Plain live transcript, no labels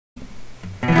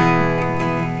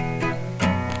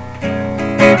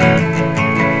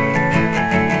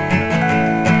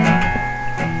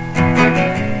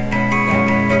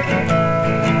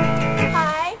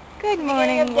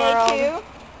world.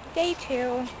 Day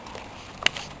two.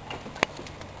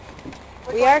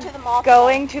 We are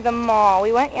going to the mall.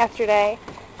 We went yesterday,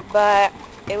 but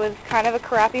it was kind of a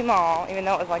crappy mall, even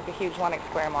though it was like the huge Lenox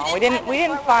Square mall. We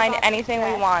didn't find anything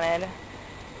we wanted.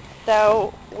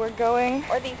 So we're going.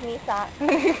 Or these knee socks.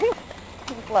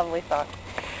 These lovely socks.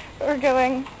 We're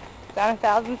going down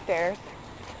 1,000 stairs.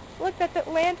 Look, that's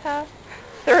Atlanta.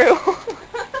 Through.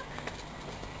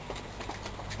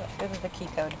 This is the key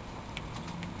code.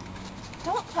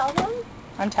 Don't tell them.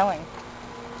 I'm telling.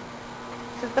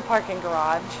 This is the parking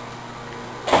garage.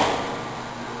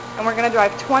 And we're going to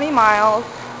drive 20 miles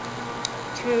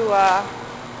to a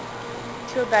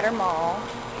better mall.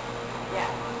 Yeah.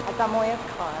 That's Amalia's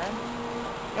car.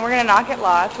 And we're going to not get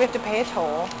lost. We have to pay a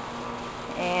toll.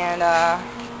 And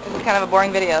this is kind of a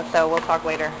boring video, so we'll talk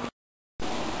later.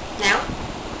 Now?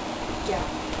 Yeah.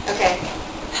 Okay.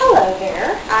 Hello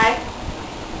there.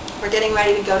 We're getting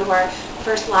ready to go to our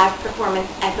first live performance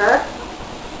ever.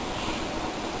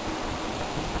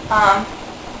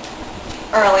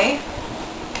 Early.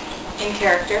 In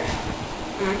character.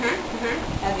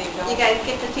 As usual. You guys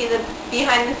get to see the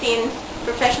behind-the-scenes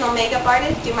professional makeup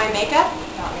artist do my makeup.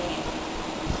 Not me.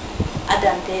 I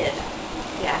done did.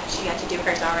 Yeah, she got to do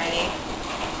hers already.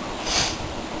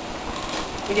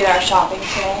 We did our shopping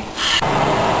today.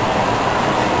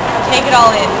 Take it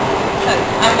all in, because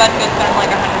I'm about to go spend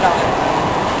like $100.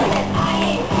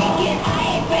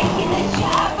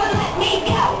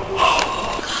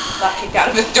 Got kicked out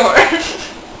of the store.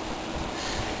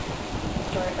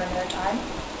 Story for another time,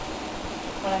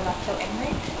 when I'm not so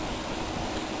angry.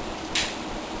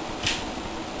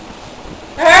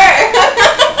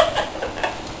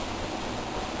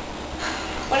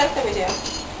 What else did we do?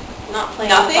 Not playing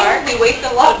Nothing. in the park. We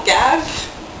wasted a lot of gas.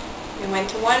 We went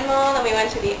to one mall, then we went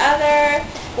to the other.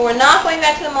 But we're not going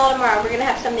back to the mall tomorrow. We're going to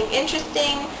have something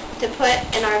interesting to put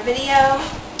in our video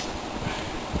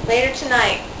later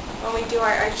tonight when we do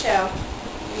our art show.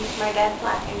 My dad's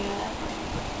laughing at us.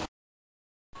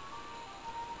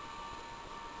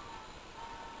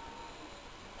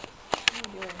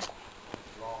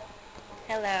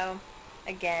 Hello,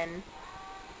 again.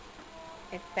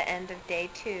 It's the end of day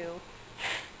 2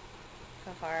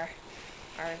 of our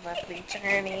lovely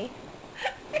journey.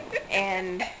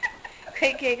 And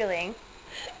quit giggling.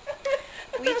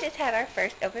 We just had our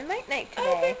first open mic night today.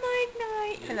 Open mic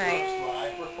night tonight.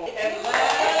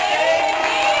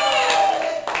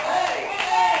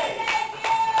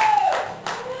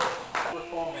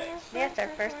 Yes, our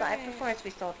first live performance.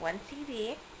 We sold 1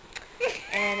 CD.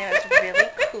 And it was really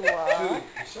cool.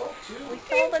 We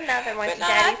sold another one to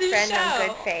Daddy's friend on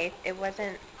Good Faith. It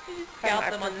wasn't from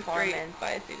our performance.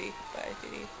 Buy a CD. Buy a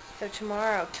CD. So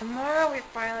tomorrow we're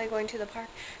finally going to the park.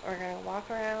 We're going to walk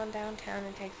around downtown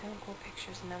and take some cool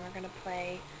pictures, and then we're going to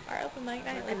play Our open mic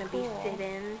night. We're going to be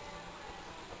sit-ins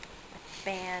with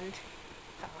band.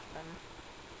 It's awesome.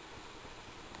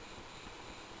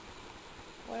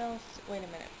 What else? Wait a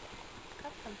minute.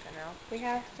 Got something else. We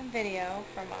have some video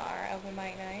from our open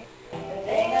mic night. The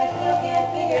thing I still can't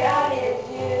figure out is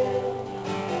you.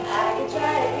 I could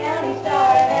try to county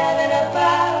star in heaven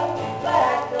above, but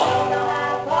I still don't know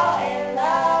how to fall in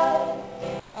love.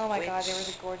 Oh my god, there was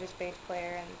a gorgeous bass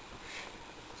player and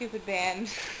stupid band.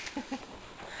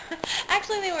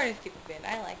 Actually, they weren't a stupid band.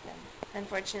 I like them.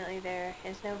 Unfortunately, there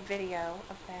is no video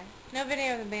of them. No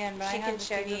video of the band, but I have the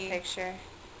show you CD. a picture.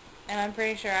 And I'm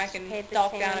pretty sure I can Paid the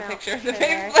stalk same down a amount picture of the for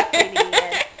bass their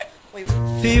player.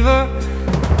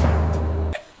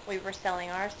 We were selling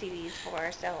our CDs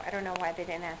for, so I don't know why they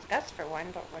didn't ask us for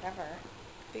one, but whatever.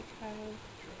 Because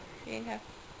we didn't have,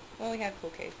 well, we had cool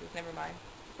cases, never mind.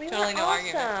 We Totally were no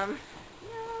awesome. argument.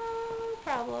 No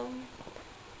problem.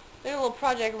 There's a little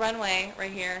Project Runway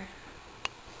right here.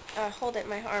 Hold it,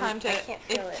 my arm. I can't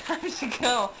feel it. It's time to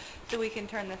go, so we can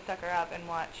turn this sucker up and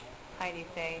watch Heidi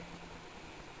say,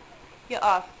 "You're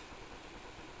off.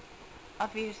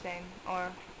 Auf Wiedersehen,"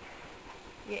 or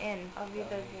 "You're in." Auf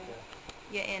Wiedersehen.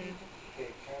 You're in.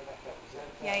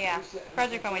 Yeah.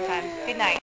 Project Runway time. Good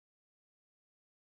night.